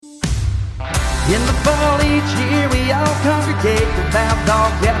In the fall each year we all congregate, devout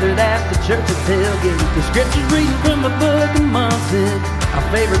dogs gathered at the church's tailgate. The scriptures reading from the book of Munson, our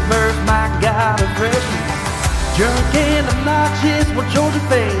favorite verse, my God of freshman. Drunk and obnoxious, well Georgia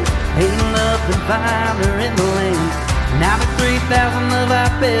fades, hating up and finder in the lane. Now the 3,000 of our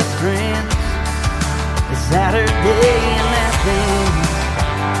best friends, it's Saturday in Athens.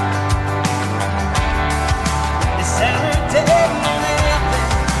 It's Saturday in Athens.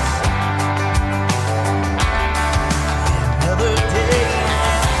 Another day in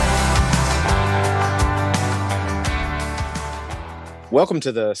Athens. Welcome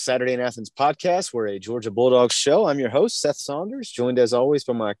to the Saturday in Athens podcast. We're a Georgia Bulldogs show. I'm your host, Seth Saunders, joined as always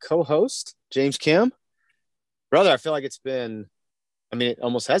by my co-host, James Kim. Brother, I feel like it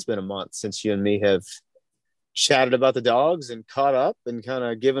almost has been a month since you and me have chatted about the dogs and caught up and kind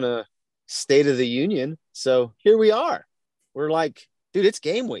of given a state of the union. So here we are. We're like, dude, it's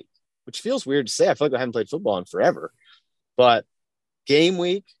game week, which feels weird to say. I feel like I haven't played football in forever. But game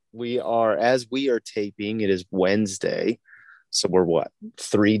week, as we are taping, it is Wednesday. So we're what,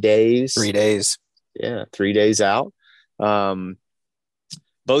 3 days? 3 days. Yeah, 3 days out.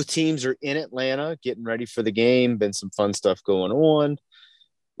 Both teams are in Atlanta getting ready for the game. Been some fun stuff going on.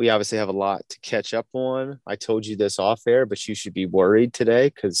 We obviously have a lot to catch up on. I told you this off air, but you should be worried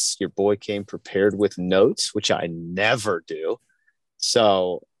today because your boy came prepared with notes, which I never do.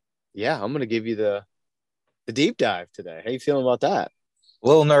 So, yeah, I'm going to give you the deep dive today. How you feeling about that? A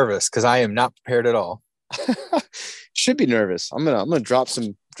little nervous because I am not prepared at all. Should be nervous. I'm gonna drop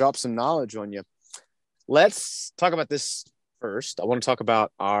some knowledge on you. Let's talk about this first. I want to talk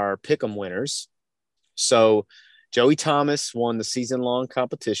about our pick'em winners. So Joey Thomas won the season-long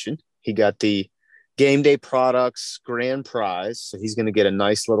competition. He got the Game Day Products grand prize, so he's going to get a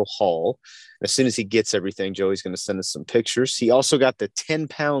nice little haul. As soon as he gets everything, Joey's going to send us some pictures. He also got the 10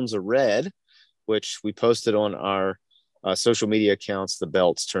 pounds of red, which we posted on our social media accounts. The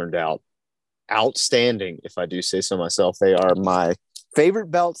belts turned out outstanding, if I do say so myself. They are my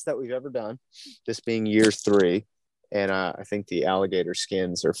favorite belts that we've ever done, this being year 3. And I think the alligator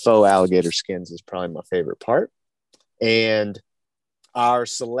skins or faux alligator skins is probably my favorite part. And our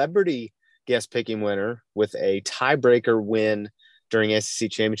celebrity guest picking winner with a tiebreaker win during SEC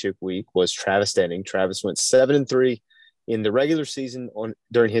Championship Week was Travis Denning. Travis went 7-3 in the regular season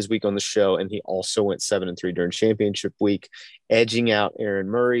during his week on the show, and he also went 7-3 during Championship Week, edging out Aaron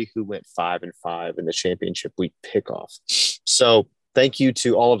Murray, who went 5-5 in the Championship Week pickoff. So thank you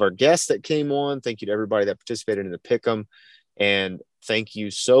to all of our guests that came on. Thank you to everybody that participated in the pick'em. And thank you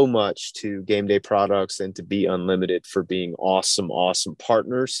so much to Game Day Products and to Be Unlimited for being awesome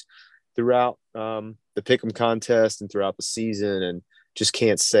partners throughout the pick'em contest and throughout the season. And just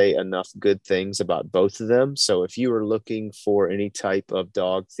can't say enough good things about both of them. So if you are looking for any type of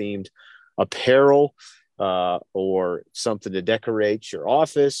dog-themed apparel or something to decorate your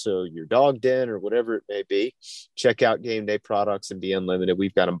office or your dog den or whatever it may be, check out Game Day Products and Be Unlimited.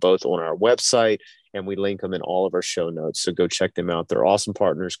 We've got them both on our website, and we link them in all of our show notes. So go check them out. They're awesome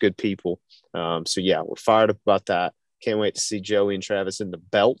partners, good people. So, yeah, we're fired up about that. Can't wait to see Joey and Travis in the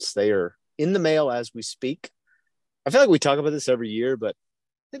belts. They are in the mail as we speak. I feel like we talk about this every year, but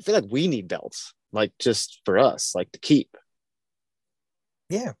I feel like we need belts, like just for us, like to keep.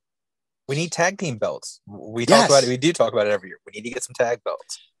 Yeah. We need tag team belts. We Yes. talk about it. We do talk about it every year. We need to get some tag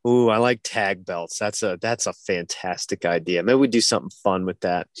belts. Ooh, I like tag belts. That's a fantastic idea. Maybe we do something fun with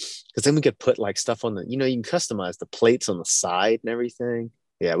that, because then we could put like stuff on you can customize the plates on the side and everything.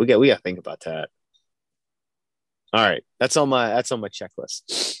 Yeah, we got to think about that. All right, that's on my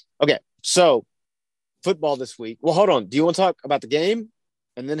checklist. Okay, so football this week. Well, hold on. Do you want to talk about the game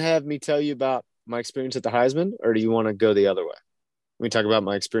and then have me tell you about my experience at the Heisman, or do you want to go the other way? Let me talk about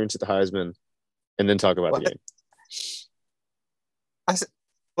my experience at the Heisman and then talk about the game.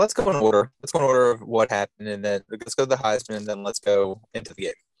 Let's go in order. Let's go in order of what happened, and then let's go to the Heisman, and then let's go into the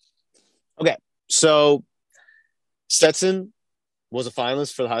game. Okay, so Stetson was a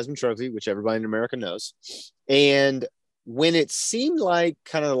finalist for the Heisman Trophy, which everybody in America knows. And when it seemed like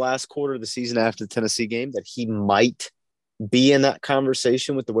kind of the last quarter of the season after the Tennessee game that he might be in that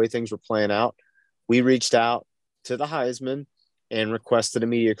conversation with the way things were playing out, we reached out to the Heisman and requested a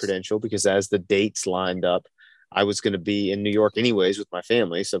media credential, because as the dates lined up, I was going to be in New York anyways with my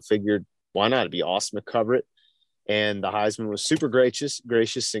family. So figured, why not? It'd be awesome to cover it. And the Heisman was super gracious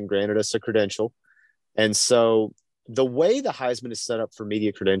and granted us a credential. And so the way the Heisman is set up for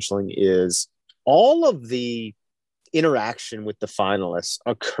media credentialing is all of the interaction with the finalists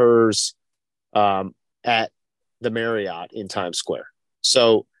occurs at the Marriott in Times Square.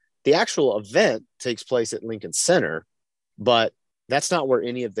 So the actual event takes place at Lincoln Center, but that's not where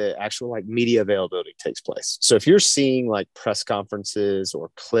any of the actual like media availability takes place. So if you're seeing like press conferences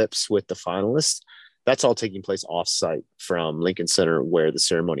or clips with the finalists, that's all taking place offsite from Lincoln Center where the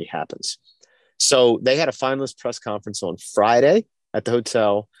ceremony happens. So they had a finalist press conference on Friday at the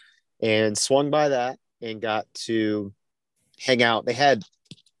hotel and swung by that and got to hang out. They had,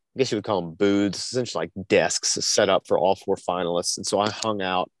 I guess you would call them booths, essentially like desks set up for all 4 finalists. And so I hung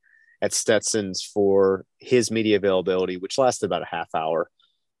out at Stetson's for his media availability, which lasted about a half hour.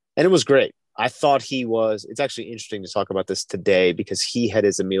 And it was great. I thought it's actually interesting to talk about this today because he had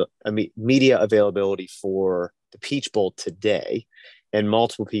his media availability for the Peach Bowl today. And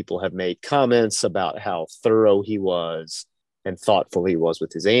multiple people have made comments about how thorough he was and thoughtful he was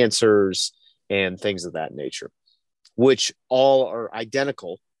with his answers and things of that nature, which all are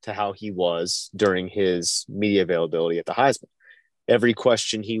identical to how he was during his media availability at the Heisman. Every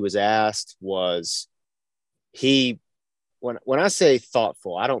question he was asked was when I say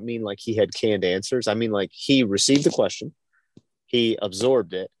thoughtful, I don't mean like he had canned answers. I mean like he received the question, he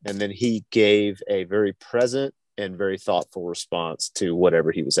absorbed it, and then he gave a very present and very thoughtful response to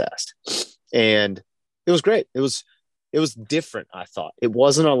whatever he was asked. And it was great. It was different, I thought. It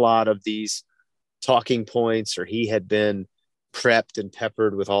wasn't a lot of these talking points or he had been prepped and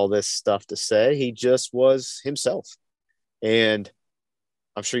peppered with all this stuff to say. He just was himself. And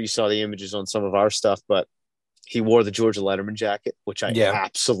I'm sure you saw the images on some of our stuff, but he wore the Georgia Letterman jacket, which I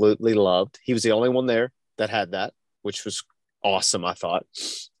absolutely loved. He was the only one there that had that, which was awesome, I thought.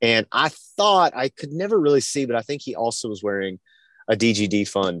 And I thought I could never really see, but I think he also was wearing a DGD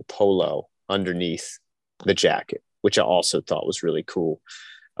Fund polo underneath the jacket, which I also thought was really cool.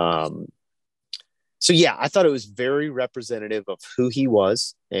 So yeah, I thought it was very representative of who he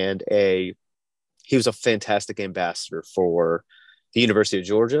was, and he was a fantastic ambassador for the University of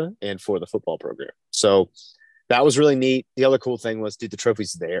Georgia and for the football program. So that was really neat. The other cool thing was, dude, the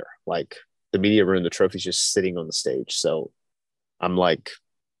trophy's there. Like the media room, the trophy's just sitting on the stage. So I'm like,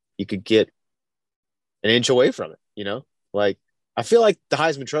 you could get an inch away from it, you know? Like, I feel like the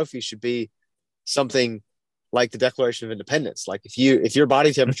Heisman Trophy should be something like the Declaration of Independence. Like if your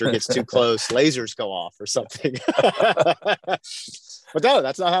body temperature gets too close, lasers go off or something. But no,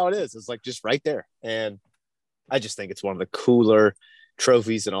 that's not how it is. It's like just right there. And I just think it's one of the cooler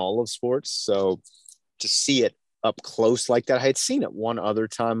trophies in all of sports. So to see it up close like that, I had seen it one other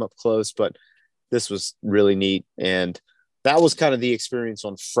time up close, but this was really neat. And that was kind of the experience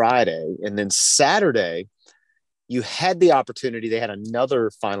on Friday. And then Saturday, you had the opportunity. They had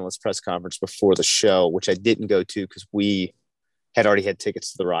another finalist press conference before the show, which I didn't go to because we had already had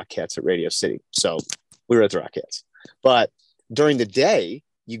tickets to the Rockettes at Radio City. So we were at the Rockettes. But during the day,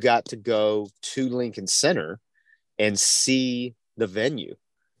 you got to go to Lincoln Center and see the venue.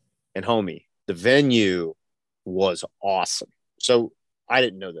 And homie, the venue was awesome. So I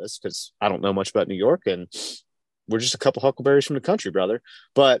didn't know this because I don't know much about New York, and we're just a couple huckleberries from the country, brother.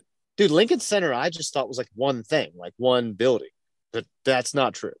 But dude, Lincoln Center, I just thought was like one thing, like one building, but that's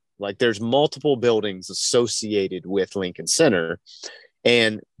not true. Like there's multiple buildings associated with Lincoln Center.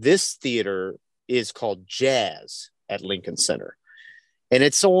 And this theater is called Jazz at Lincoln Center. And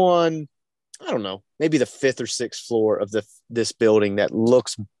it's on, I don't know, maybe the 5th or 6th floor of this building that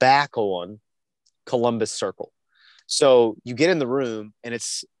looks back on Columbus Circle. So you get in the room and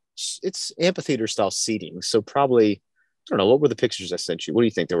it's amphitheater style seating. So probably, I don't know, what were the pictures I sent you? What do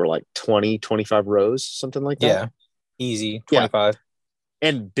you think? There were like 20, 25 rows, something like that? Yeah, easy, 25. Yeah.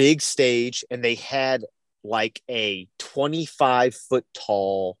 And big stage. And they had like a 25-foot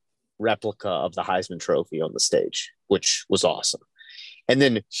tall replica of the Heisman Trophy on the stage, which was awesome. And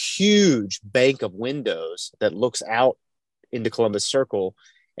then huge bank of windows that looks out into Columbus Circle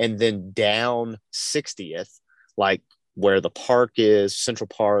and then down 60th, like where the park is, Central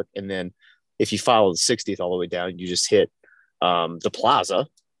Park. And then if you follow the 60th all the way down, you just hit the Plaza,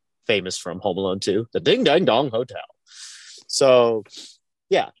 famous from Home Alone 2, the Ding Dang Dong Hotel. So,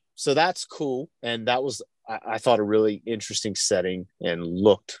 yeah, so that's cool. And that was, I thought, a really interesting setting and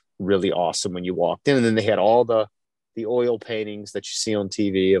looked really awesome when you walked in. And then they had all the oil paintings that you see on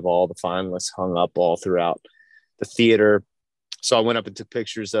TV of all the finalists hung up all throughout the theater. So I went up and took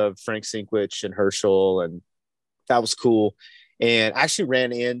pictures of Frank Sinkwich and Herschel, and that was cool. And I actually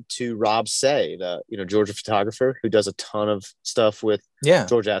ran into Rob Say, the Georgia photographer who does a ton of stuff with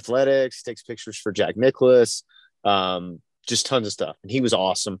Georgia athletics, takes pictures for Jack Nicklaus, just tons of stuff. And he was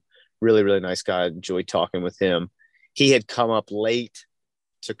awesome. Really, really nice guy. Enjoyed talking with him. He had come up late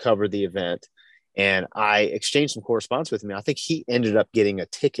to cover the event, and I exchanged some correspondence with him. I think he ended up getting a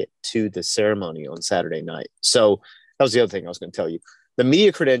ticket to the ceremony on Saturday night. So that was the other thing I was going to tell you. the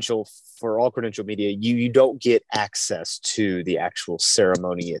media credential for all credential media, you don't get access to the actual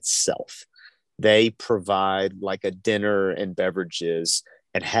ceremony itself. They provide like a dinner and beverages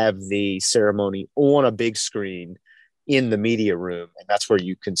and have the ceremony on a big screen in the media room. And that's where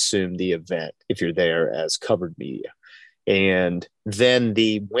you consume the event if you're there as covered media. And then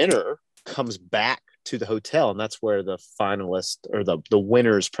the winner comes back to the hotel, and that's where the finalist or the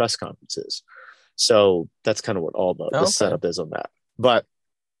winner's press conference is. So that's kind of what all the setup is on that. But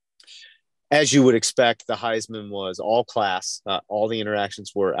as you would expect, the Heisman was all class. All the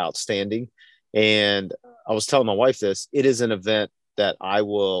interactions were outstanding. And I was telling my wife this, it is an event that I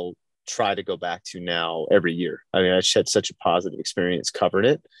will try to go back to now every year. I mean, I just had such a positive experience covering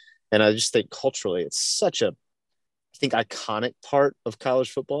it. And I just think culturally, it's such a, I think, iconic part of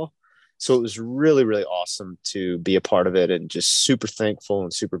college football. So it was really, really awesome to be a part of it, and just super thankful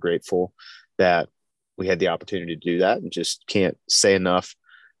and super grateful that we had the opportunity to do that, and just can't say enough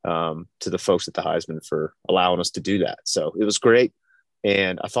to the folks at the Heisman for allowing us to do that. So it was great.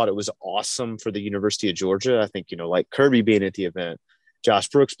 And I thought it was awesome for the University of Georgia. I think, like Kirby being at the event, Josh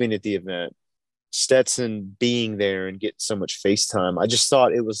Brooks being at the event, Stetson being there and getting so much FaceTime. I just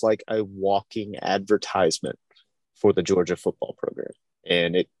thought it was like a walking advertisement for the Georgia football program.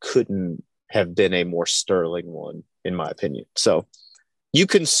 And it couldn't have been a more sterling one, in my opinion. So you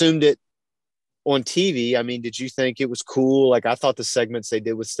consumed it on TV. I mean, did you think it was cool? Like, I thought the segments they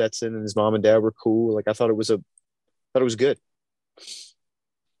did with Stetson and his mom and dad were cool. Like, I thought it was good.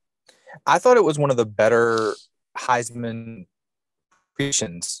 I thought it was one of the better Heisman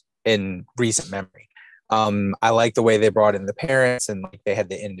creations in recent memory. I like the way they brought in the parents, and like they had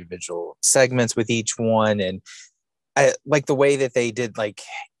the individual segments with each one, and I like the way that they did like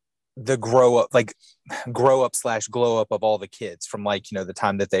the grow up / glow up of all the kids from the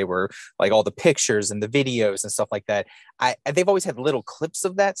time that they were like all the pictures and the videos and stuff like that. They've always had little clips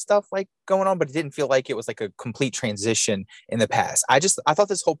of that stuff like going on, but it didn't feel like it was like a complete transition in the past. I thought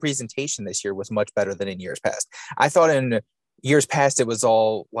this whole presentation this year was much better than in years past. I thought in years past it was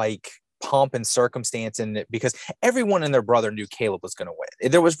all like pomp and circumstance, and because everyone and their brother knew Caleb was going to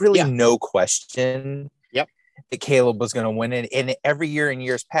win. There was really no question that Caleb was going to win it. And every year in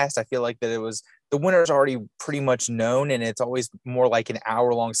years past, I feel like that it was the winner's already pretty much known, and it's always more like an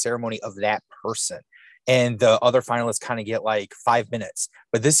hour-long ceremony of that person. And the other finalists kind of get like 5 minutes.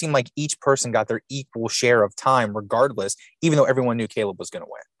 But this seemed like each person got their equal share of time regardless, even though everyone knew Caleb was going to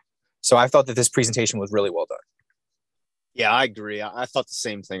win. So I thought that this presentation was really well done. Yeah, I agree. I thought the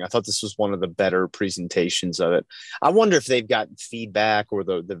same thing. I thought this was one of the better presentations of it. I wonder if they've gotten feedback or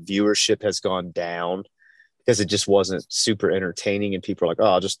the viewership has gone down because it just wasn't super entertaining, and people are like,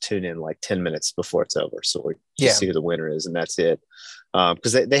 oh, I'll just tune in like 10 minutes before it's over. So we just see who the winner is, and that's it.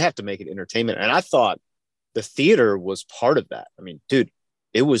 Because they have to make it entertainment. And I thought the theater was part of that. I mean, dude,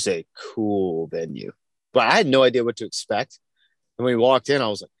 it was a cool venue, but I had no idea what to expect. And when we walked in, I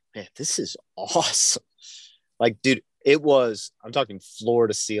was like, man, this is awesome. Like, dude, I'm talking floor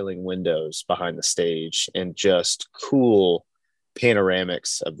to ceiling windows behind the stage and just cool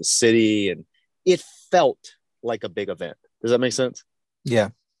panoramics of the city. And it felt like a big event. Does that make sense? Yeah.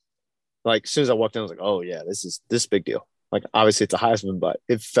 Like, as soon as I walked in, I was like, oh yeah, this big deal. Like, obviously it's a Heisman, but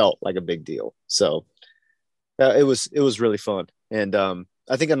it felt like a big deal. So it was really fun. And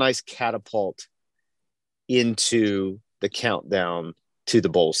I think a nice catapult into the countdown to the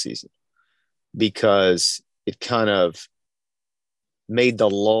bowl season, because it kind of made the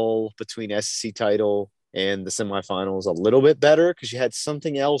lull between SEC title and the semifinals a little bit better, because you had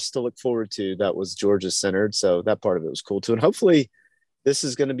something else to look forward to that was Georgia centered. So that part of it was cool too. And hopefully this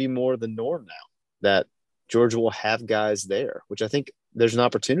is going to be more the norm now, that Georgia will have guys there, which I think there's an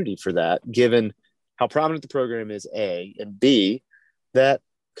opportunity for that, given how prominent the program is, A, and B, that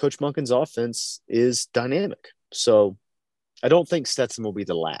Coach Monken's offense is dynamic. So I don't think Stetson will be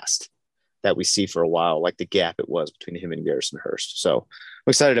the last that we see for a while, like the gap it was between him and Garrison Hurst. So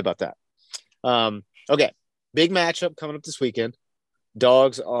I'm excited about that. Okay, big matchup coming up this weekend.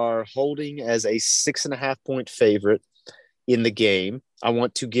 Dogs are holding as a 6.5 point favorite in the game. I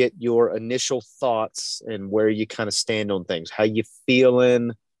want to get your initial thoughts and where you kind of stand on things. How you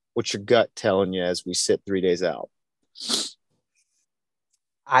feeling? What's your gut telling you as we sit 3 days out?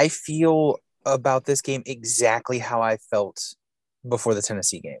 I feel about this game exactly how I felt before the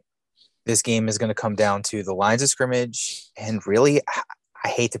Tennessee game. This game is going to come down to the lines of scrimmage, and really, I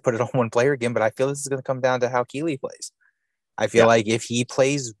hate to put it on one player again, but I feel this is going to come down to how Keeley plays. I feel like if he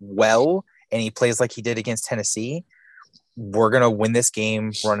plays well and he plays like he did against Tennessee, we're going to win this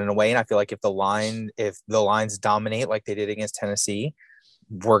game running away. And I feel like if the lines dominate like they did against Tennessee,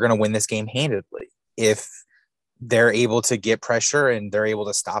 we're going to win this game handedly. If they're able to get pressure and they're able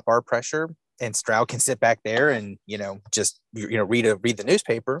to stop our pressure, and Stroud can sit back there and, just, read the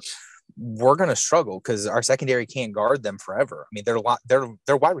newspaper, we're going to struggle because our secondary can't guard them forever. I mean,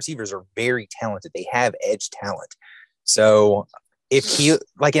 their wide receivers are very talented. They have edge talent. So if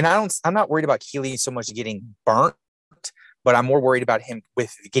I'm not worried about Keely so much getting burnt, but I'm more worried about him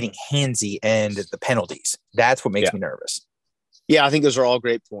with getting handsy and the penalties. That's what makes me nervous. Yeah, I think those are all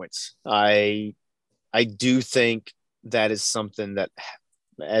great points. I do think that is something that,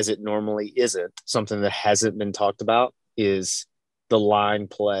 as it normally isn't, something that hasn't been talked about is the line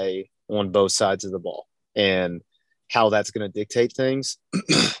play on both sides of the ball and how that's going to dictate things.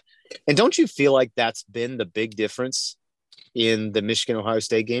 And don't you feel like that's been the big difference in the Michigan-Ohio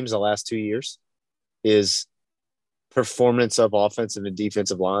State games the last 2 years is performance of offensive and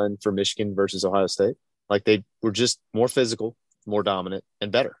defensive line for Michigan versus Ohio State? Like they were just more physical, more dominant,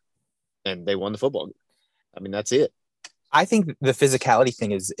 and better. And they won the football game. I mean, that's it. I think the physicality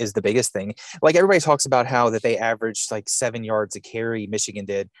thing is the biggest thing. Like everybody talks about how that they averaged like 7 yards a carry, Michigan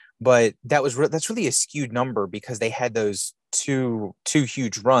did, but that's really a skewed number because they had those two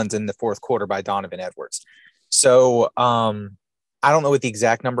huge runs in the fourth quarter by Donovan Edwards. So I don't know what the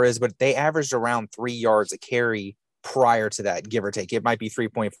exact number is, but they averaged around 3 yards a carry prior to that, give or take. It might be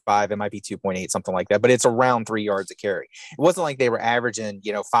 3.5, it might be 2.8, something like that, but it's around 3 yards a carry. It wasn't like they were averaging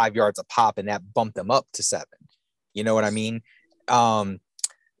 5 yards a pop and that bumped them up to 7. You know what I mean?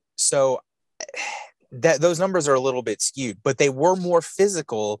 So that those numbers are a little bit skewed, but they were more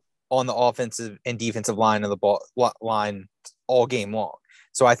physical on the offensive and defensive line of the ball line all game long.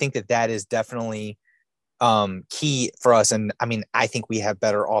 So I think that is definitely key for us. And I mean, I think we have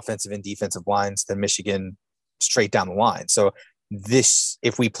better offensive and defensive lines than Michigan straight down the line. So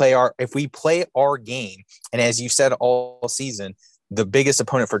if we play our game, and as you said all season, the biggest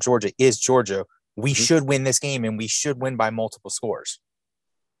opponent for Georgia is Georgia. We should win this game, and we should win by multiple scores.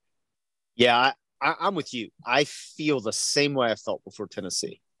 Yeah, I'm with you. I feel the same way I felt before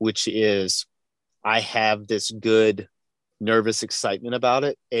Tennessee, which is I have this good nervous excitement about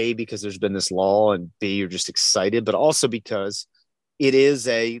it. A, because there's been this law, and B, you're just excited, but also because it is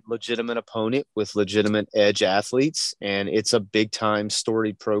a legitimate opponent with legitimate edge athletes, and it's a big-time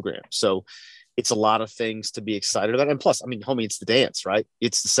storied program. So it's a lot of things to be excited about. And plus, I mean, homie, it's the dance, right?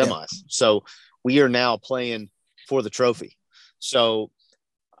 It's the semis. Yeah. So we are now playing for the trophy. So,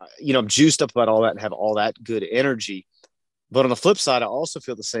 I'm juiced up about all that and have all that good energy. But on the flip side, I also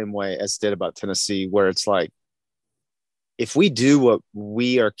feel the same way as did about Tennessee, where it's like, if we do what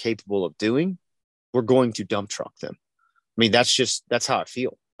we are capable of doing, we're going to dump truck them. I mean, that's how I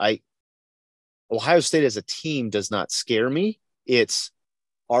feel. Ohio State as a team does not scare me. It's,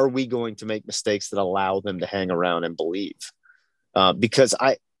 are we going to make mistakes that allow them to hang around and believe? Because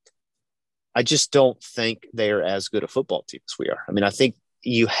I just don't think they are as good a football team as we are. I mean, I think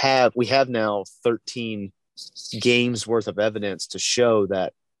we have now 13 games worth of evidence to show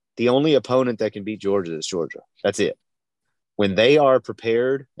that the only opponent that can beat Georgia is Georgia. That's it. When they are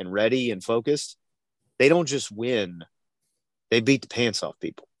prepared and ready and focused, they don't just win. They beat the pants off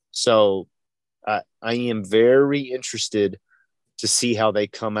people. So I am very interested to see how they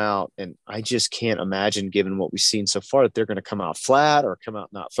come out. And I just can't imagine, given what we've seen so far, that they're going to come out flat or come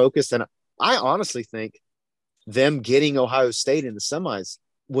out not focused. And I honestly think them getting Ohio State in the semis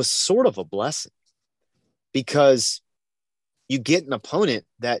was sort of a blessing, because you get an opponent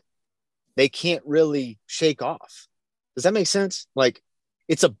that they can't really shake off. Does that make sense? Like,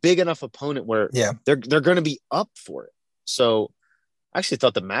 it's a big enough opponent where they're going to be up for it. So I actually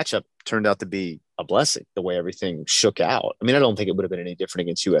thought the matchup turned out to be a blessing, the way everything shook out. I mean, I don't think it would have been any different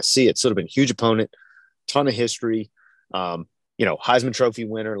against USC. It's sort of been a huge opponent, ton of history, Heisman Trophy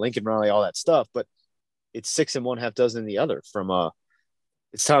winner, Lincoln Riley, all that stuff. But it's 6 and 1/2 dozen in the other from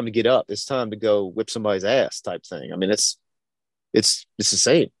it's time to get up. It's time to go whip somebody's ass type thing. I mean, it's the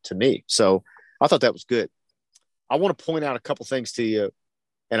same to me. So I thought that was good. I want to point out a couple things to you,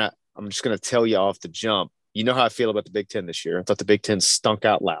 and I'm just going to tell you off the jump. You know how I feel about the Big Ten this year. I thought the Big Ten stunk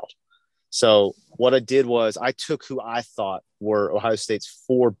out loud. So what I did was I took who I thought were Ohio State's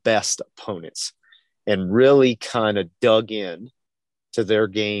 4 best opponents and really kind of dug in to their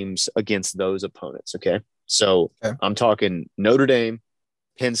games against those opponents. Okay. So I'm talking Notre Dame,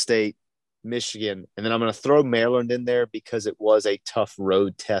 Penn State, Michigan, and then I'm going to throw Maryland in there because it was a tough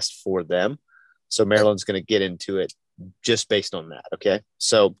road test for them. So Maryland's going to get into it just based on that. Okay.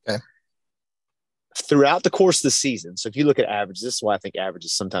 So throughout the course of the season, so if you look at averages, this is why I think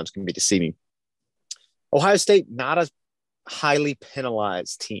averages sometimes can be deceiving. Ohio State, not a highly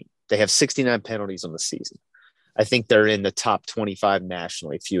penalized team. They have 69 penalties on the season. I think they're in the top 25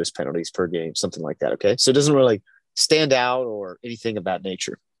 nationally, fewest penalties per game, something like that. Okay. So it doesn't really stand out or anything of that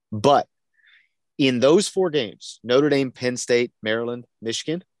nature. But in those 4 games, Notre Dame, Penn State, Maryland,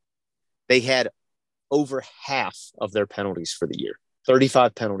 Michigan, they had over half of their penalties for the year.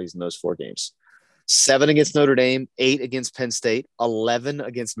 35 penalties in those 4 games. 7 against Notre Dame, 8 against Penn State, 11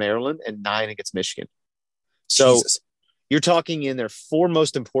 against Maryland, and 9 against Michigan. So Jesus. You're talking in their 4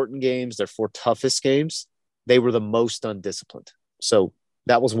 most important games, their 4 toughest games, they were the most undisciplined. So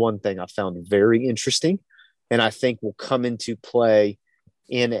that was one thing I found very interesting, and I think will come into play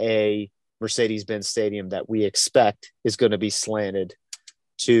in a Mercedes-Benz Stadium that we expect is going to be slanted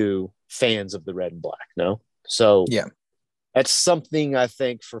to fans of the red and black. No? So Yeah. That's something I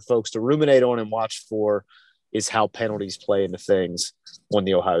think for folks to ruminate on and watch for, is how penalties play into things on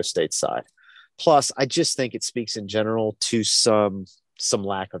the Ohio State side. Plus, I just think it speaks in general to some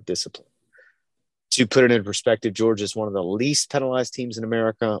lack of discipline. To put it in perspective, Georgia is one of the least penalized teams in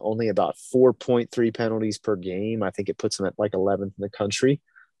America, only about 4.3 penalties per game. I think it puts them at like 11th in the country.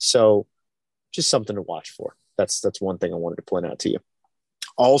 So just something to watch for. That's one thing I wanted to point out to you.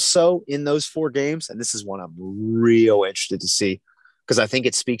 Also in those 4 games, and this is one I'm real interested to see because I think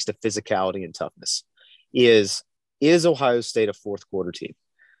it speaks to physicality and toughness, is Ohio State a 4th quarter team?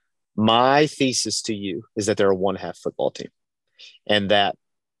 My thesis to you is that they're a 1/2 football team and that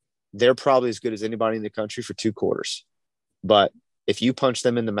they're probably as good as anybody in the country for 2 quarters. But if you punch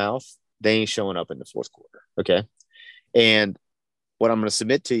them in the mouth, they ain't showing up in the 4th quarter. Okay. And what I'm going to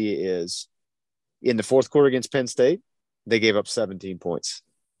submit to you is in the 4th quarter against Penn State, they gave up 17 points.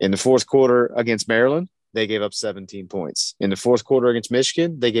 In the 4th quarter against Maryland, they gave up 17 points. In the 4th quarter against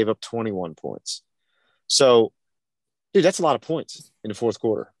Michigan, they gave up 21 points. So, dude, that's a lot of points in the 4th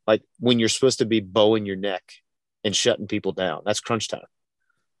quarter. Like when you're supposed to be bowing your neck and shutting people down, that's crunch time.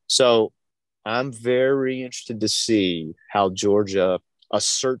 So I'm very interested to see how Georgia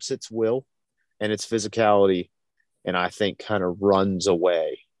asserts its will and its physicality, and I think kind of runs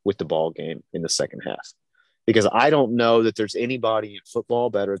away with the ball game in the second half. Because I don't know that there's anybody in football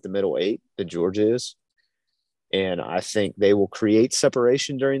better at the middle 8 than Georgia is. And I think they will create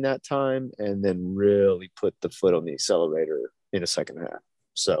separation during that time and then really put the foot on the accelerator in the second half.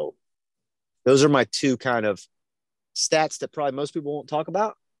 So those are my 2 kind of stats that probably most people won't talk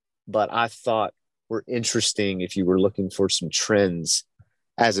about, but I thought were interesting if you were looking for some trends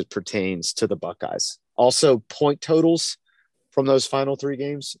as it pertains to the Buckeyes. Also, point totals from those final 3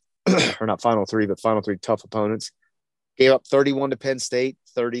 games, or not final 3, but final 3 tough opponents, gave up 31 to Penn State,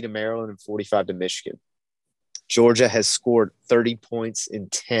 30 to Maryland, and 45 to Michigan. Georgia has scored 30 points in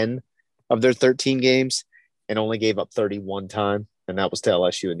 10 of their 13 games and only gave up 31 time, and that was to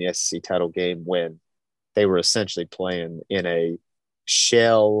LSU in the SEC title game when they were essentially playing in a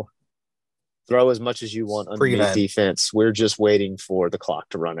shell, throw as much as you want underneath Prevent defense. We're just waiting for the clock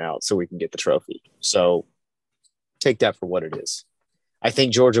to run out so we can get the trophy. So take that for what it is. I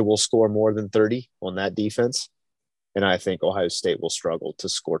think Georgia will score more than 30 on that defense, and I think Ohio State will struggle to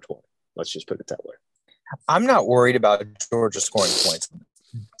score 20. Let's just put it that way. I'm not worried about Georgia scoring points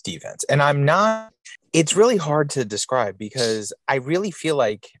on defense. And I'm not – it's really hard to describe because I really feel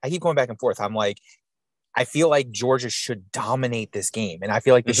like – I keep going back and forth. I'm like, I feel like Georgia should dominate this game. And I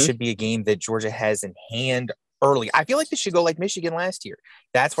feel like this should be a game that Georgia has in hand early. I feel like this should go like Michigan last year.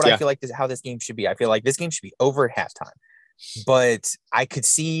 That's what I feel like how this game should be. I feel like this game should be over at halftime. But I could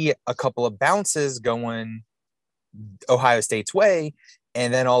see a couple of bounces going Ohio State's way,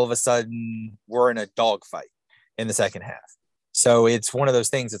 and then all of a sudden we're in a dogfight in the second half. So it's one of those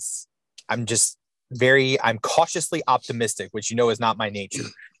things. I'm cautiously optimistic, which you know is not my nature.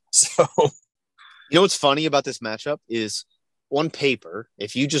 So you know what's funny about this matchup is on paper,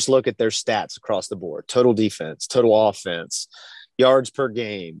 if you just look at their stats across the board, total defense, total offense, yards per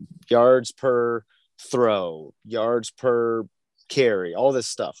game, yards per throw, yards per carry, all this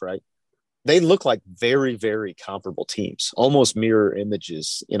stuff, right? They look like very, very comparable teams, almost mirror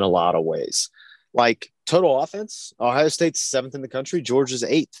images in a lot of ways. Like total offense, Ohio State's 7th in the country, Georgia's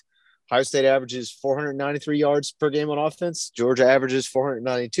 8th. Ohio State averages 493 yards per game on offense. Georgia averages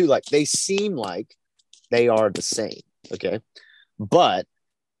 492. Like they seem like they are the same, okay? But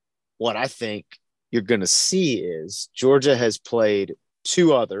what I think you're going to see is Georgia has played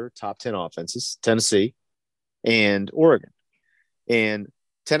 2 other top 10 offenses, Tennessee and Oregon. And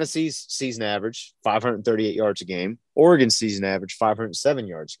Tennessee's season average, 538 yards a game. Oregon's season average, 507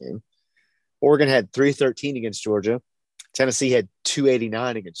 yards a game. Oregon had 313 against Georgia. Tennessee had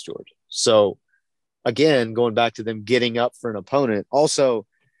 289 against Georgia. So, again, going back to them getting up for an opponent. Also,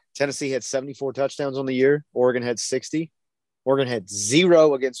 Tennessee had 74 touchdowns on the year. Oregon had 60. Oregon had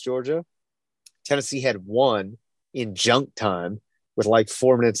 0 against Georgia. Tennessee had 1 in junk time with like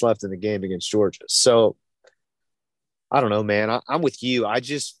 4 minutes left in the game against Georgia. So I don't know, man. I'm with you. I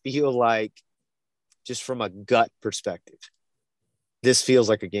just feel like, just from a gut perspective, this feels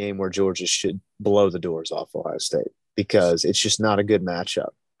like a game where Georgia should blow the doors off Ohio State because it's just not a good matchup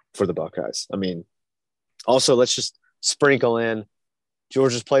for the Buckeyes. I mean, also, let's just sprinkle in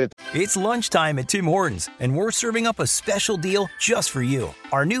Georgia's played at. It's lunchtime at Tim Hortons, and we're serving up a special deal just for you.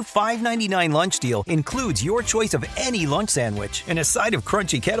 Our new $5.99 lunch deal includes your choice of any lunch sandwich and a side of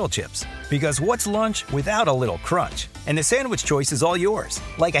crunchy kettle chips. Because what's lunch without a little crunch? And the sandwich choice is all yours,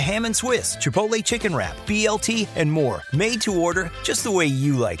 like a ham and Swiss, Chipotle chicken wrap, BLT, and more. Made to order just the way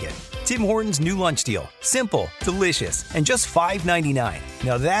you like it. Tim Hortons' new lunch deal. Simple, delicious, and just $5.99.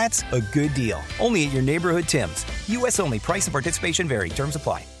 Now that's a good deal. Only at your neighborhood Tim's. U.S. only. Price and participation vary. Terms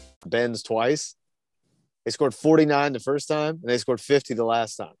apply. Ben's twice. They scored 49 the first time, and they scored 50 the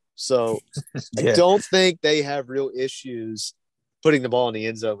last time. So I don't think they have real issues putting the ball in the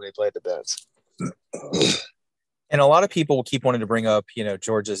end zone when they play at the Benz. And a lot of people will keep wanting to bring up,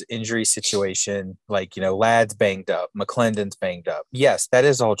 Georgia's injury situation. Like, Ladd's banged up, McClendon's banged up. Yes, that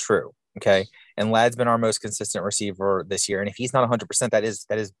is all true. Okay. And Ladd's been our most consistent receiver this year. And if he's not 100%, that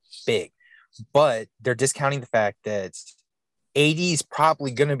is big. But they're discounting the fact that AD is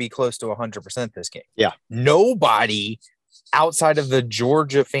probably going to be close to 100% this game. Yeah. Nobody outside of the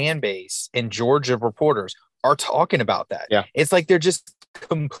Georgia fan base and Georgia reporters are talking about that. Yeah. It's like they're just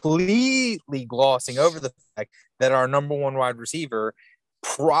completely glossing over the fact that our number one wide receiver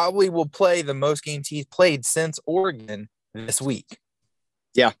probably will play the most games he's played since Oregon this week.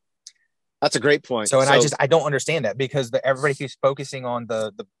 Yeah. That's a great point. So, I don't understand that because everybody keeps focusing on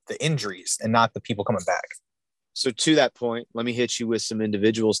the injuries and not the people coming back. So to that point, let me hit you with some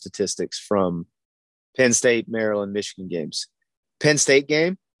individual statistics from Penn State, Maryland, Michigan games. Penn State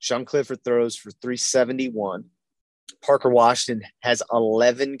game, Sean Clifford throws for 371. Parker Washington has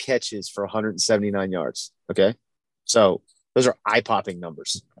 11 catches for 179 yards. Okay. So those are eye-popping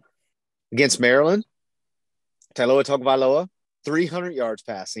numbers. Against Maryland, Tailoa Tagovailoa, 300 yards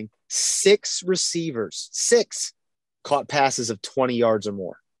passing, 6 receivers, caught passes of 20 yards or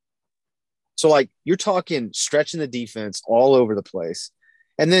more. So, like, you're talking stretching the defense all over the place.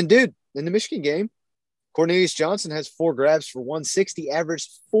 And then, dude, in the Michigan game, Cornelius Johnson has 4 grabs for 160,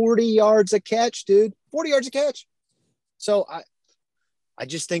 averaged 40 yards a catch, dude. 40 yards a catch. So, I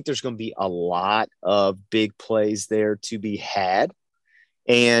just think there's going to be a lot of big plays there to be had.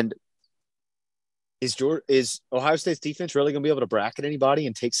 And is Ohio State's defense really going to be able to bracket anybody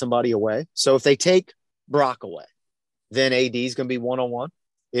and take somebody away? So, if they take Brock away, then AD is going to be one-on-one.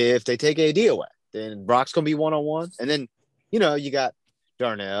 If they take AD away, then Brock's going to be one-on-one. And then, you got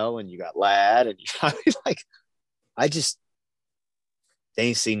Darnell and you got Ladd. And they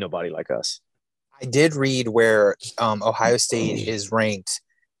ain't seen nobody like us. I did read where Ohio State is ranked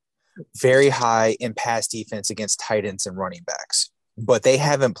very high in pass defense against tight ends and running backs. But they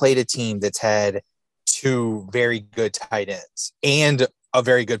haven't played a team that's had 2 very good tight ends and a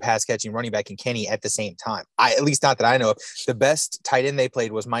very good pass catching running back in Kenny at the same time. At least not that I know of. The best tight end they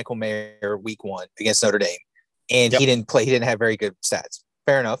played was Michael Mayer week 1 against Notre Dame. And he didn't play. He didn't have very good stats.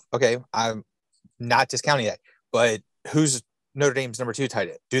 Fair enough. Okay. I'm not discounting that, but who's Notre Dame's number 2 tight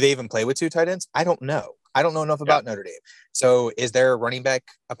end? Do they even play with 2 tight ends? I don't know. I don't know enough about Notre Dame. So is their running back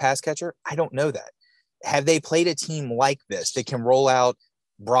a pass catcher? I don't know that. Have they played a team like this that can roll out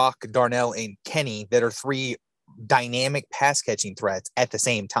Brock, Darnell, and Kenny that are 3 dynamic pass catching threats at the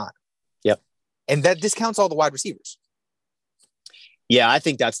same time? Yep. And that discounts all the wide receivers. Yeah, I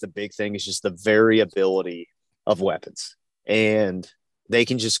think that's the big thing is just the variability of weapons. And they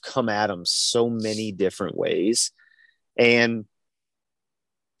can just come at them so many different ways. And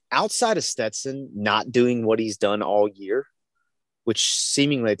outside of Stetson not doing what he's done all year, which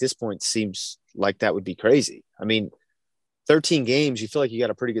seemingly at this point seems like that would be crazy. I mean, 13 games, you feel like you got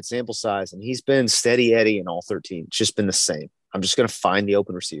a pretty good sample size, and he's been steady Eddie in all 13. It's just been the same. I'm just going to find the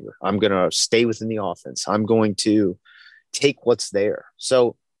open receiver. I'm going to stay within the offense. I'm going to take what's there.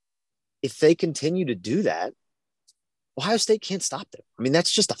 So if they continue to do that, Ohio State can't stop them. I mean,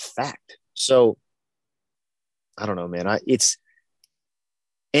 that's just a fact. So I don't know, man. And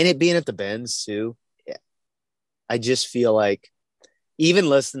it being at the Benz too, I just feel like even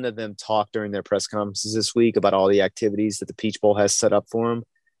listening to them talk during their press conferences this week about all the activities that the Peach Bowl has set up for them,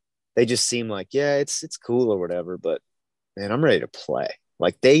 they just seem like, yeah, it's cool or whatever, but man, I'm ready to play.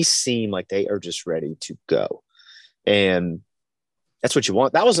 Like they seem like they are just ready to go. And that's what you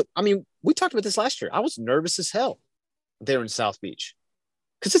want. We talked about this last year. I was nervous as hell there in South Beach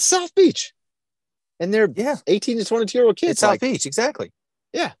because it's South Beach and they're 18 to 22-year-old kids. It's South Beach. Exactly.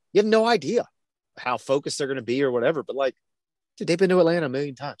 Yeah. You have no idea how focused they're going to be or whatever, but like, dude, they've been to Atlanta a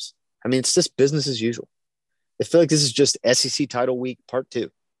million times. I mean, it's just business as usual. I feel like this is just SEC title week part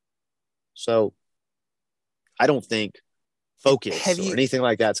 2. So I don't think focus or anything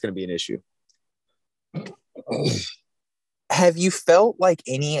like that's going to be an issue. Have you felt like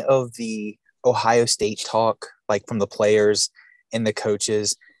any of the Ohio State talk, like from the players and the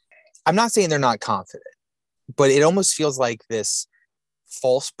coaches? I'm not saying they're not confident, but it almost feels like this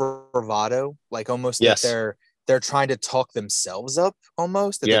false bravado, like almost yes. that they're trying to talk themselves up,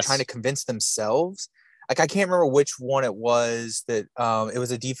 almost that yes. they're trying to convince themselves. Like, I can't remember which one it was that it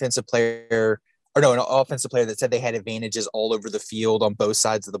was a defensive player or no, an offensive player that said they had advantages all over the field on both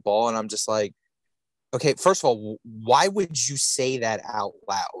sides of the ball. And I'm just like, okay, first of all, why would you say that out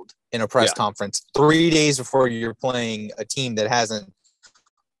loud in a press conference 3 days before you're playing a team that has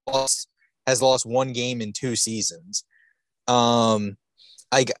lost one game in 2 seasons? What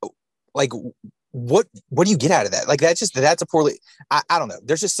do you get out of that? Like, that's a poorly, I don't know.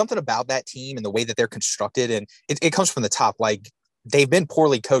 There's just something about that team and the way that they're constructed, and it comes from the top. Like, they've been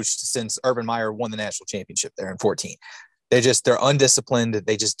poorly coached since Urban Meyer won the national championship there in 2014. They're undisciplined.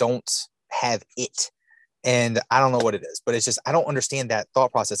 They just don't have it. And I don't know what it is, but it's just, I don't understand that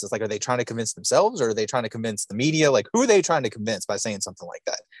thought process. It's like, are they trying to convince themselves, or are they trying to convince the media? Like, who are they trying to convince by saying something like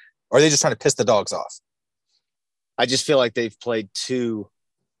that? Or are they just trying to piss the dogs off? I just feel like they've played 2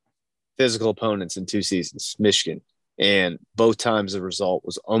 physical opponents in 2 seasons, Michigan, and both times the result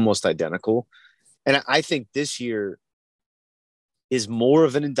was almost identical. And I think this year is more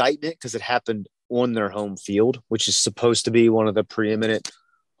of an indictment because it happened on their home field, which is supposed to be one of the preeminent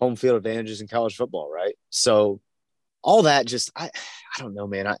home field advantages in college football, right? So all that just, I don't know,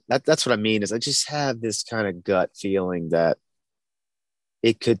 man. That's what I mean is I just have this kind of gut feeling that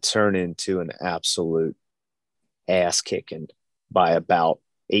it could turn into an absolute ass kicking by about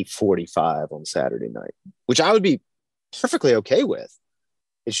 8:45 on Saturday night, which I would be perfectly okay with.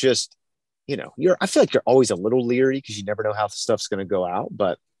 It's just, I feel like you're always a little leery because you never know how the stuff's going to go out,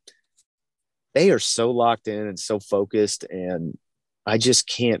 but they are so locked in and so focused, and I just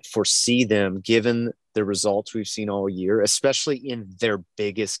can't foresee them, given the results we've seen all year, especially in their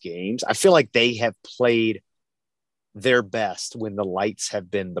biggest games. I feel like they have played their best when the lights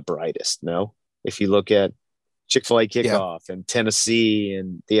have been the brightest. No, if you look at Chick-fil-A kickoff and Tennessee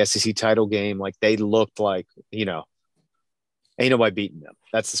and the SEC title game, like, they looked like, ain't nobody beating them.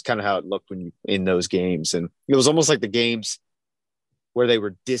 That's just kind of how it looked when you in those games. And it was almost like the games where they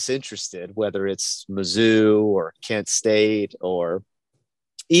were disinterested, whether it's Mizzou or Kent State or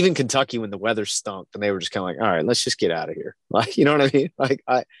even Kentucky when the weather stunk, and they were just kind of like, all right, let's just get out of here. Like, you know what I mean? Like,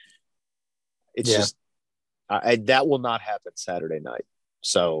 just that will not happen Saturday night.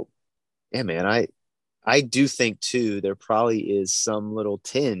 So, yeah, man, I do think too, there probably is some little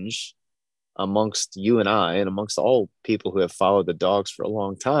tinge amongst you and I, and amongst all people who have followed the Dogs for a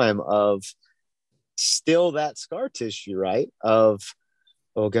long time, of still that scar tissue, right? Of,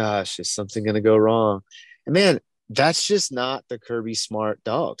 oh gosh, is something going to go wrong? And man, that's just not the Kirby Smart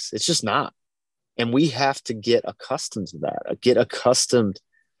Dogs. It's just not. And we have to get accustomed to that, get accustomed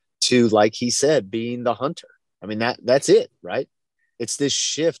to, like he said, being the hunter. I mean, that's it, right? It's this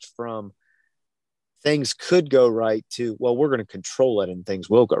shift from things could go right to, well, we're going to control it and things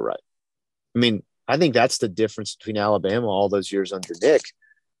will go right. I mean, I think that's the difference between Alabama all those years under Nick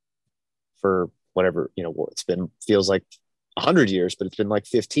for whatever, it's been, feels like 100 years, but it's been like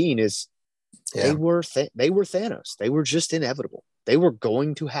 15, is they were Thanos. They were just inevitable. They were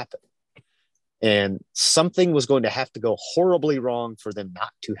going to happen. And something was going to have to go horribly wrong for them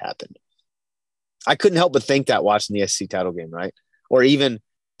not to happen. I couldn't help but think that watching the SEC title game, right? Or even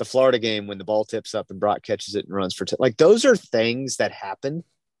the Florida game when the ball tips up and Brock catches it and runs for like, those are things that happen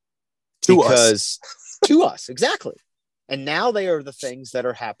to us. Exactly. And now they are the things that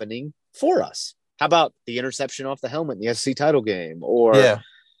are happening for us. How about the interception off the helmet in the SEC title game, or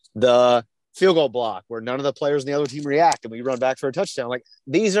the field goal block where none of the players in the other team react and we run back for a touchdown? Like,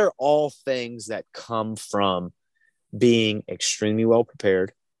 these are all things that come from being extremely well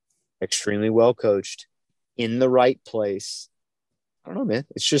prepared, extremely well coached, in the right place. I don't know, man.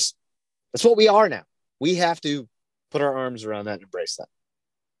 It's just, that's what we are now. We have to put our arms around that and embrace that.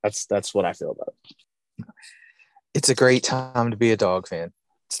 That's what I feel about it. It's a great time to be a Dog fan.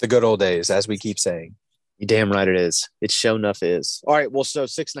 It's the good old days, as we keep saying. You damn right it is. It sure enough is. All right. Well, so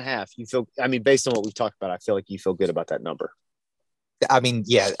 6.5, you feel, I mean, based on what we've talked about, I feel like you feel good about that number. I mean,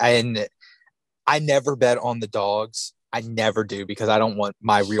 yeah. And I never bet on the Dogs. I never do, because I don't want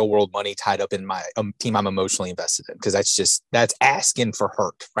my real world money tied up in my team I'm emotionally invested in, because that's asking for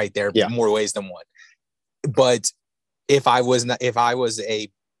hurt right there. Yeah. More ways than one. But if I was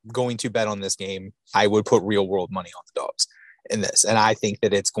going to bet on this game, I would put real world money on the Dogs in this. And I think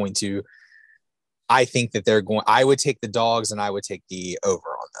that it's going to, I think that I would take the dogs and I would take the over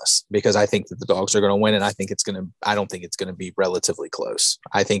on this because I think that the dogs are going to win. And I don't think it's going to be relatively close.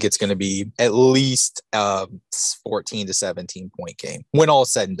 I think it's going to be at least 14 to 17 point game when all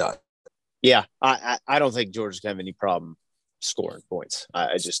is said and done. Yeah. I don't think Georgia's going to have any problem scoring points.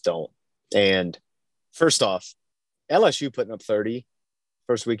 I just don't. And first off, LSU putting up 30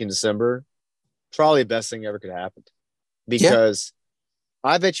 first week in December, probably the best thing ever could happen because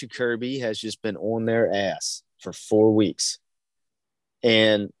I bet you Kirby has just been on their ass for 4 weeks.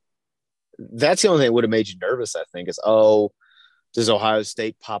 And that's the only thing that would have made you nervous, I think, is, does Ohio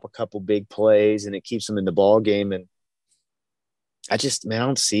State pop a couple big plays and it keeps them in the ball game? And I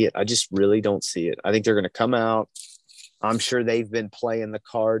don't see it. I just really don't see it. I think they're going to come out. I'm sure they've been playing the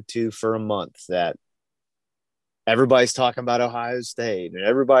card, too, for a month that everybody's talking about Ohio State and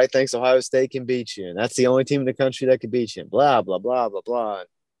everybody thinks Ohio State can beat you. And that's the only team in the country that can beat you. And blah, blah, blah, blah, blah.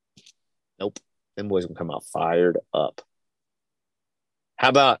 Nope. Them boys will come out fired up. How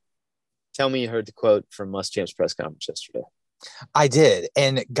about tell me you heard the quote from Muschamp's press conference yesterday? I did.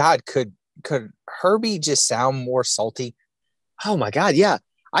 And God, could Herbie just sound more salty? Oh my God. Yeah.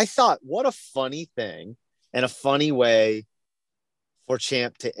 I thought, what a funny thing and a funny way for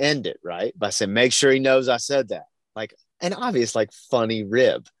Champ to end it, right? By saying, make sure he knows I said that. Like an obvious, like funny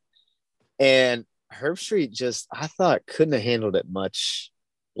rib. And Herb Street I thought couldn't have handled it much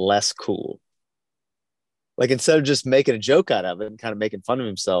less cool. Like instead of just making a joke out of it and kind of making fun of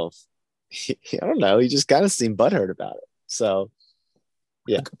himself, I don't know. He just kind of seemed butthurt about it. So,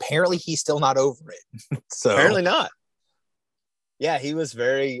 yeah. Apparently he's still not over it. So apparently not. Yeah, he was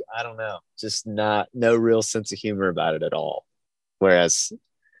very, I don't know, just no real sense of humor about it at all. Whereas,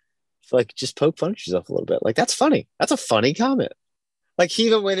 like, just poke fun at yourself a little bit. Like, that's funny. That's a funny comment. Like, he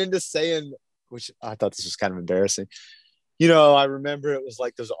even went into saying, which I thought this was kind of embarrassing. You know, I remember it was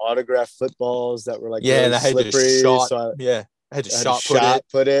like those autographed footballs that were like and I had slippery. To shot, so I had to shot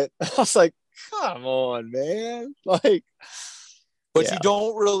put it. I was like, come on, man. Like, but you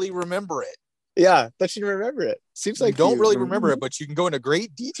don't really remember it. Yeah, but you remember it. Seems like you don't really remember it, but you can go into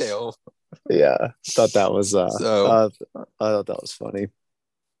great detail. Yeah, thought that was I thought that was funny.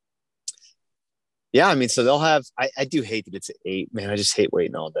 Yeah, I mean, so they'll have. I do hate that it's at 8. Man, I just hate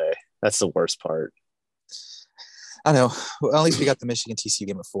waiting all day. That's the worst part. I know. Well, at least we got the Michigan TCU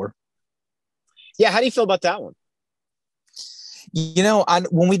game at 4. Yeah, how do you feel about that one? You know,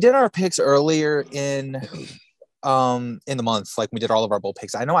 when we did our picks earlier in the month, like we did all of our bowl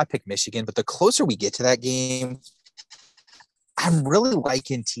picks, I know I picked Michigan, but the closer we get to that game, I'm really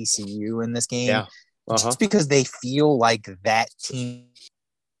liking TCU in this game. Yeah. Just because they feel like that team,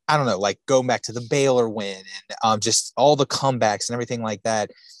 I don't know, like go back to the Baylor win and just all the comebacks and everything like that.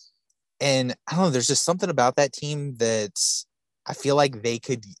 And I don't know, there's just something about that team that I feel like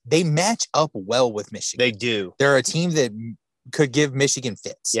they match up well with Michigan. They do. They're a team that could give Michigan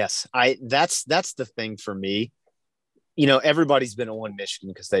fits. Yes. That's the thing for me. You know, everybody's been on Michigan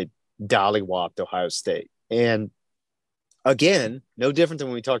because they dolly-whopped Ohio State. And again, no different than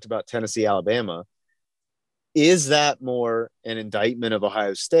when we talked about Tennessee, Alabama. Is that more an indictment of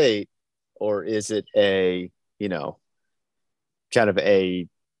Ohio State, or is it a, kind of a,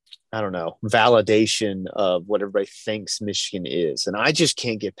 I don't know, validation of what everybody thinks Michigan is? And I just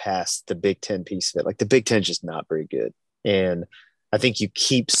can't get past the Big Ten piece of it. Like, the Big Ten is just not very good. And I think you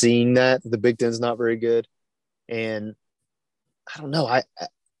keep seeing that the Big Ten's not very good. And I don't know.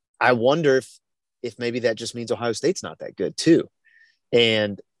 I wonder if maybe that just means Ohio State's not that good too.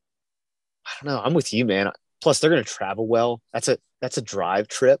 And I don't know. I'm with you, man. Plus, they're going to travel well. That's a drive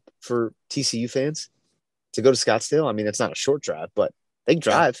trip for TCU fans to go to Scottsdale. I mean, it's not a short drive, but they can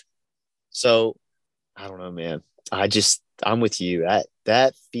drive. So I don't know, man. I'm with you.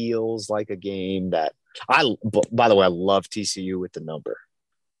 That feels like a game that by the way, I love TCU with the number.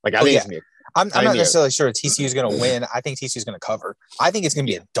 Like, I think it's gonna be I'm not necessarily sure TCU is going to win. I think TCU is going to cover. I think it's going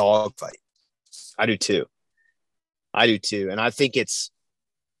to be a dog fight. I do too. And I think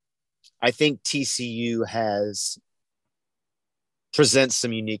TCU presents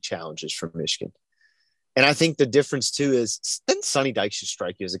some unique challenges for Michigan. And I think the difference too is, didn't Sonny Dykes just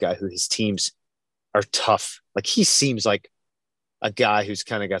strike you as a guy who his teams are tough? Like, he seems like a guy who's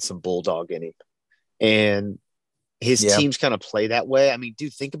kind of got some bulldog in him. And his teams kind of play that way. I mean,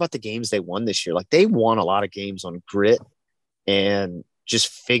 dude, think about the games they won this year. Like, they won a lot of games on grit and just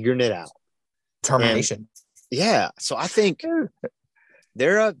figuring it out. Determination. So I think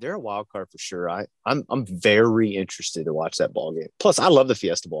they're a wild card for sure. I'm very interested to watch that ball game. Plus, I love the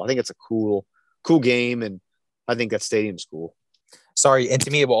Fiesta Bowl. I think it's a cool game, and I think that stadium's cool. Sorry, and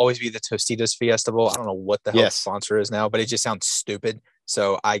to me, it will always be the Tostitos Fiesta Bowl. I don't know what the hell the sponsor is now, but it just sounds stupid.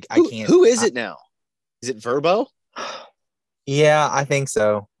 So I can't. Who is it now? Is it Verbo? Yeah, I think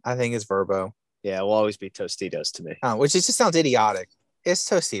so. I think it's Verbo. Yeah, it will always be Tostitos to me. Which just sounds idiotic. It's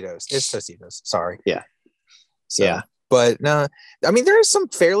Tostitos. It's Tostitos. Sorry. Yeah. So, Yeah. But no, I mean, there are some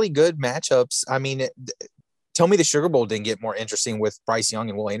fairly good matchups. I mean, tell me the Sugar Bowl didn't get more interesting with Bryce Young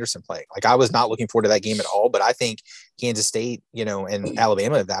and Will Anderson playing. Like, I was not looking forward to that game at all, but I think Kansas State, and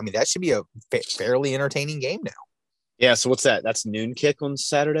Alabama, I mean, that should be a fairly entertaining game now. Yeah, so what's that? That's noon kick on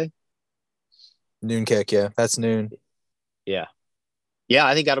Saturday? Noon kick, yeah. That's noon. Yeah. Yeah,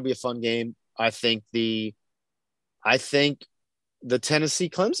 I think that'll be a fun game. I think the Tennessee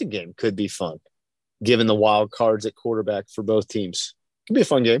Clemson game could be fun, given the wild cards at quarterback for both teams. Could be a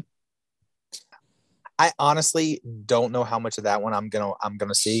fun game. I honestly don't know how much of that one I'm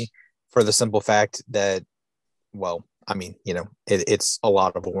gonna see, for the simple fact that, well, I mean, it's a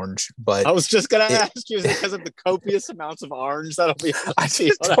lot of orange. But I was just gonna ask you, is it because of the copious amounts of orange that'll be? I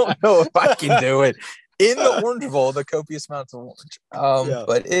just don't know if I can do it in the Orange Bowl. The copious amounts of orange,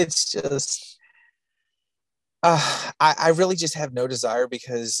 but it's just. I really just have no desire,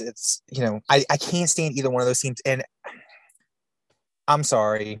 because it's, I can't stand either one of those teams. And I'm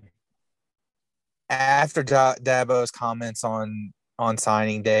sorry. After Dabo's comments on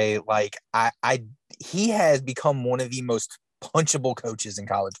signing day, like he has become one of the most punchable coaches in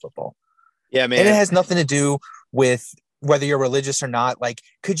college football. Yeah, man. And it has nothing to do with whether you're religious or not. Like,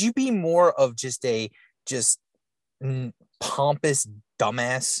 could you be more of just a pompous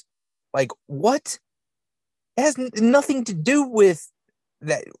dumbass? Like, what? It has nothing to do with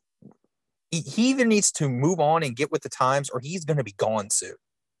that. He either needs to move on and get with the times, or he's going to be gone soon.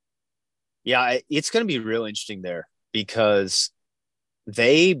 Yeah, it's going to be real interesting there, because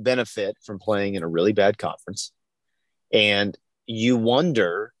they benefit from playing in a really bad conference. And you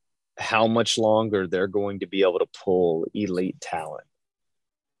wonder how much longer they're going to be able to pull elite talent.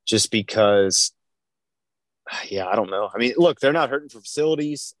 Just because, yeah, I don't know. I mean, look, they're not hurting for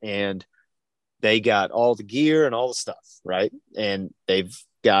facilities, and they got all the gear and all the stuff, right? And they've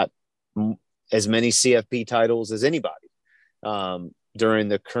got as many CFP titles as anybody during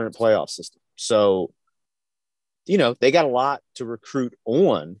the current playoff system. So, they got a lot to recruit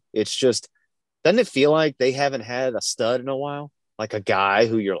on. It's just, doesn't it feel like they haven't had a stud in a while? Like a guy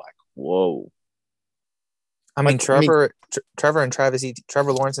who you're like, whoa. I mean, Trevor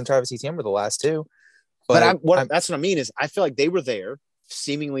Lawrence and Travis Etienne were the last two. But that's what I mean is I feel like they were there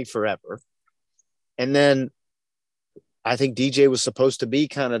seemingly forever. And then I think DJ was supposed to be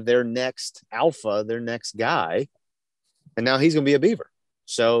kind of their next alpha, their next guy. And now he's going to be a Beaver.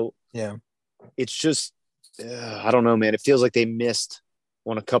 So yeah, it's just, I don't know, man. It feels like they missed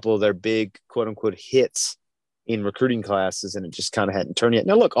on a couple of their big quote unquote hits in recruiting classes, and it just kind of hadn't turned yet.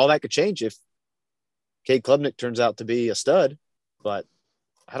 Now, look, all that could change if Cade Klubnik turns out to be a stud, but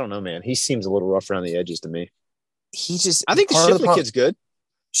I don't know, man. He seems a little rough around the edges to me. I think the Shipley kid's good.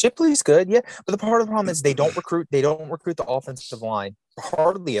 Shipley's good, yeah. But the part of the problem is they don't recruit the offensive line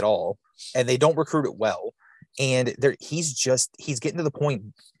hardly at all, and they don't recruit it well. And he's getting to the point,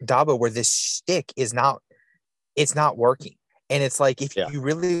 Dabo, where this shtick it's not working. And it's like, if you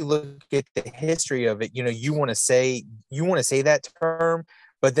really look at the history of it, you want to say that term,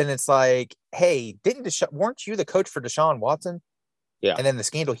 but then it's like, hey, weren't you the coach for Deshaun Watson? Yeah. And then the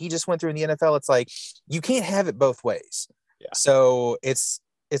scandal he just went through in the NFL, it's like, you can't have it both ways. Yeah. So it's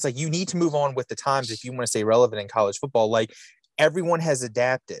like, you need to move on with the times if you want to stay relevant in college football. Like, everyone has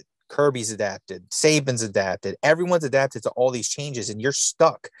adapted. Kirby's adapted. Saban's adapted. Everyone's adapted to all these changes, and you're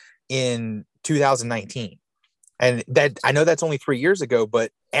stuck in 2019. And that, I know that's only 3 years ago,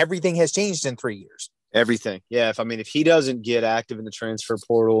 but everything has changed in 3 years. Everything. Yeah. If he doesn't get active in the transfer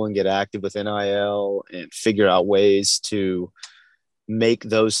portal and get active with NIL and figure out ways to make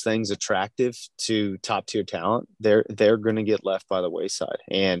those things attractive to top tier talent, they're going to get left by the wayside.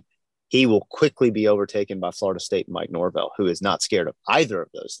 And he will quickly be overtaken by Florida State and Mike Norvell, who is not scared of either of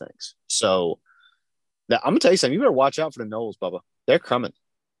those things. So I'm going to tell you something. You better watch out for the Noles, Bubba. They're coming.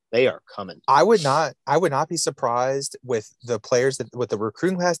 They are coming. I would not be surprised with the players with the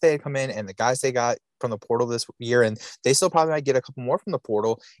recruiting class they had come in and the guys they got from the portal this year. And they still probably might get a couple more from the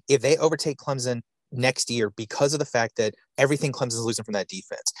portal if they overtake Clemson next year, because of the fact that everything Clemson's losing from that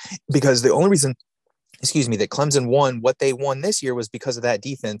defense. Because the only reason, that Clemson won what they won this year was because of that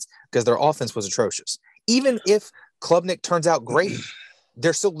defense, because their offense was atrocious. Even if Klubnik turns out great,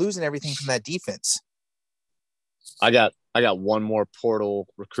 they're still losing everything from that defense. I got one more portal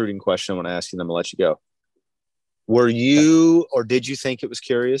recruiting question I want to ask you, then I'm going to let you go. Were you or did you think it was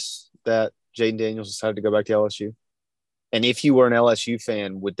curious that Jaden Daniels decided to go back to LSU? And if you were an LSU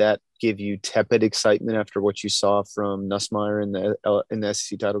fan, would that give you tepid excitement after what you saw from Nussmeier in the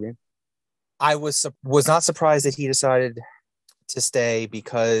SEC title game? I was not surprised that he decided to stay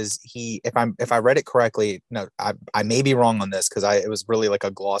because if I read it correctly, no, I may be wrong on this because it was really like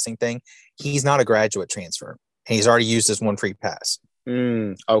a glossing thing. He's not a graduate transfer, and he's already used his one free pass.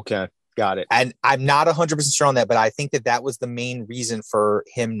 Okay, got it. And I'm not 100% sure on that, but I think that was the main reason for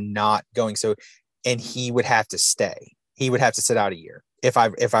him not going. So, and he would have to stay. He would have to sit out a year if I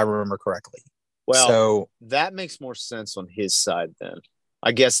remember correctly. Well, so that makes more sense on his side then.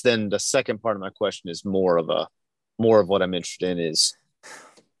 I guess then the second part of my question is more of what I'm interested in is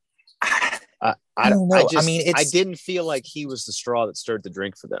I don't know. I didn't feel like he was the straw that stirred the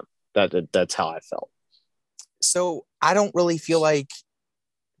drink for them. That's how I felt. So I don't really feel like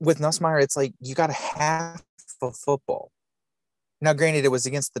with Nussmeier, it's like you got a half of football. Now, granted, it was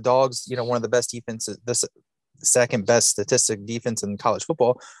against the Dogs, one of the best defenses, the second best statistic defense in college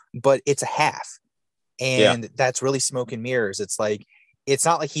football, but it's a half. And that's really smoke and mirrors. It's like, it's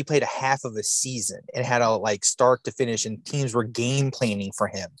not like he played a half of a season and had a like start to finish and teams were game planning for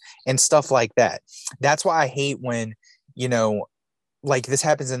him and stuff like that. That's why I hate when, like this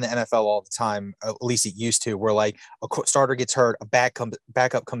happens in the NFL all the time, at least it used to, where like a starter gets hurt, a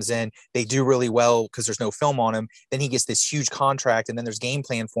backup comes in, they do really well because there's no film on him. Then he gets this huge contract and then there's game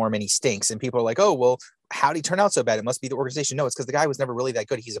plan for him and he stinks. And people are like, oh, well, how did he turn out so bad? It must be the organization. No, it's because the guy was never really that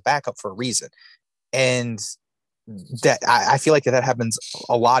good. He's a backup for a reason. And that I feel like that happens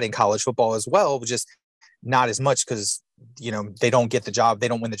a lot in college football as well, but just not as much because, they don't get the job. They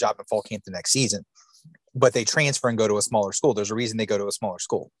don't win the job in fall camp the next season. But they transfer and go to a smaller school. There's a reason they go to a smaller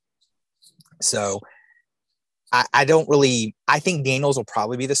school. So I think Daniels will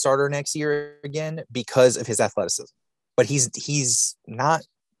probably be the starter next year again because of his athleticism, but he's not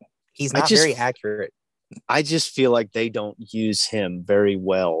very accurate. I just feel like they don't use him very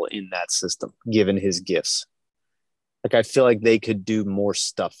well in that system, given his gifts. Like, I feel like they could do more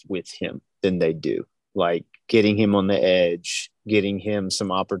stuff with him than they do. Like getting him on the edge, getting him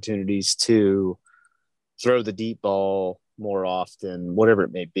some opportunities to throw the deep ball more often, whatever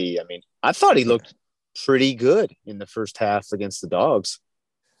it may be. I mean, I thought he looked pretty good in the first half against the Dogs.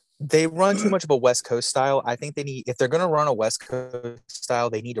 They run too much of a West Coast style. I think if they're going to run a West Coast style,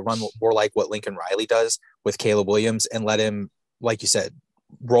 they need to run more like what Lincoln Riley does with Caleb Williams and let him, like you said,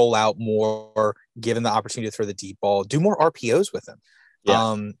 roll out more, give him the opportunity to throw the deep ball, do more RPOs with him.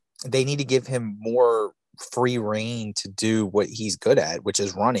 Yeah. They need to give him more free reign to do what he's good at, which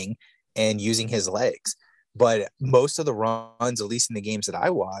is running and using his legs. But most of the runs, at least in the games that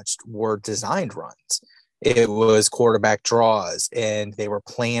I watched, were designed runs. It was quarterback draws, and they were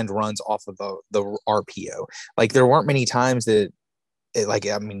planned runs off of the RPO. Like, there weren't many times that,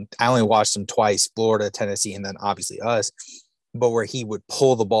 I only watched them twice, Florida, Tennessee, and then obviously us, but where he would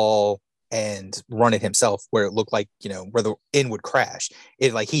pull the ball and run it himself, where it looked like, where the end would crash.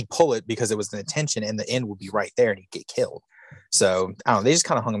 He'd pull it because it was an intention, and the end would be right there, and he'd get killed. So, I don't know, they just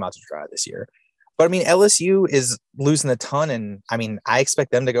kind of hung him out to dry this year. But, LSU is losing a ton, and, I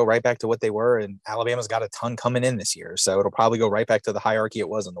expect them to go right back to what they were, and Alabama's got a ton coming in this year, so it'll probably go right back to the hierarchy it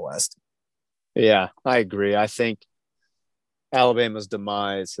was in the West. Yeah, I agree. I think Alabama's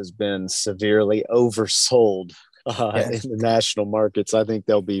demise has been severely oversold in the national markets. I think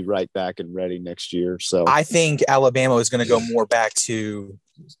they'll be right back and ready next year. So I think Alabama is going to go more back to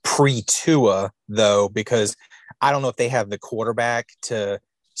pre-Tua, though, because I don't know if they have the quarterback to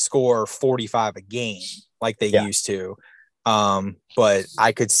score 45 a game like they used to. But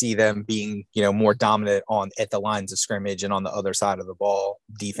I could see them being, more dominant at the lines of scrimmage and on the other side of the ball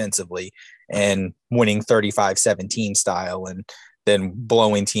defensively and winning 35-17 style and then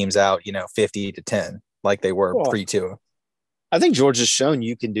blowing teams out, 50-10 like they were pre-Tua. I think Georgia's shown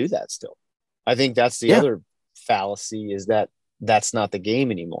you can do that still. I think that's the other fallacy is that that's not the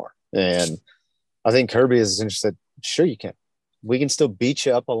game anymore. And I think Kirby is interested. Sure, you can. We can still beat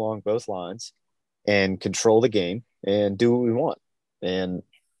you up along both lines and control the game and do what we want. And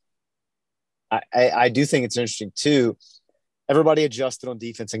I do think it's interesting too. Everybody adjusted on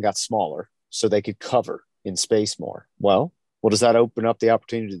defense and got smaller so they could cover in space more. Well, what does that open up the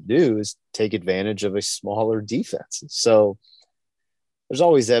opportunity to do is take advantage of a smaller defense. So there's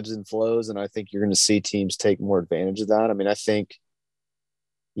always ebbs and flows, and I think you're going to see teams take more advantage of that. I think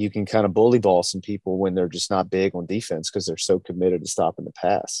you can kind of bully ball some people when they're just not big on defense because they're so committed to stopping the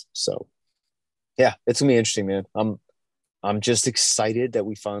pass. So, yeah, it's going to be interesting, man. I'm just excited that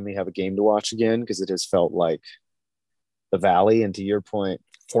we finally have a game to watch again because it has felt like the Valley. And to your point,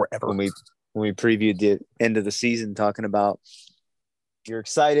 forever. When we previewed the end of the season, talking about you're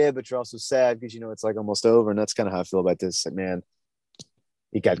excited, but you're also sad because it's like almost over. And that's kind of how I feel about this. Like, man,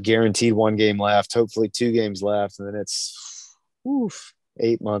 you got guaranteed one game left, hopefully 2 games left, and then it's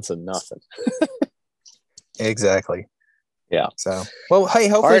 8 months of nothing. Exactly. Yeah. So, well, hey,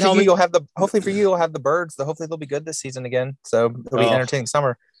 All right, homie. hopefully for you, you'll have the birds. Hopefully they'll be good this season again. So it'll be entertaining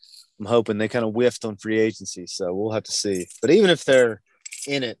summer. I'm hoping. They kind of whiffed on free agency, so we'll have to see. But even if they're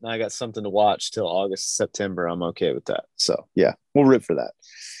in it and I got something to watch till August, September, I'm okay with that. So yeah, we'll rip for that.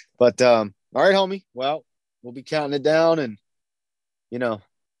 But all right, homie. Well, we'll be counting it down, and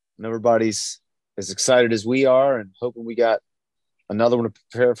everybody's as excited as we are, and hoping we got another one to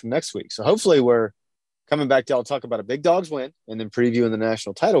prepare for next week. So hopefully we're coming back to y'all talk about a Big Dogs win and then previewing the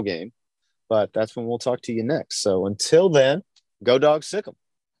national title game. But that's when we'll talk to you next. So until then, go Dogs, sick 'em.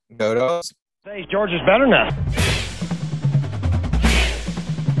 Go Dogs. Hey, George is better now.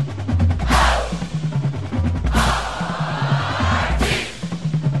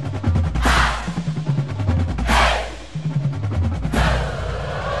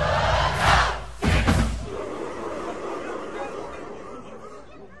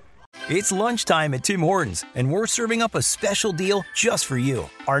 It's lunchtime at Tim Hortons, and we're serving up a special deal just for you.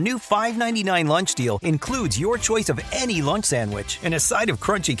 Our new $5.99 lunch deal includes your choice of any lunch sandwich and a side of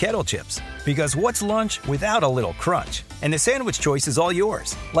crunchy kettle chips. Because what's lunch without a little crunch? And the sandwich choice is all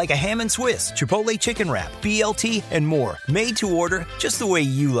yours, like a ham and Swiss, Chipotle chicken wrap, BLT, and more, made to order just the way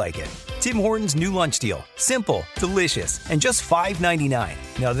you like it. Tim Hortons' new lunch deal. Simple, delicious, and just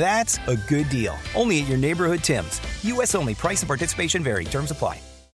 $5.99. Now that's a good deal. Only at your neighborhood Tim's. U.S. only. Price and participation vary. Terms apply.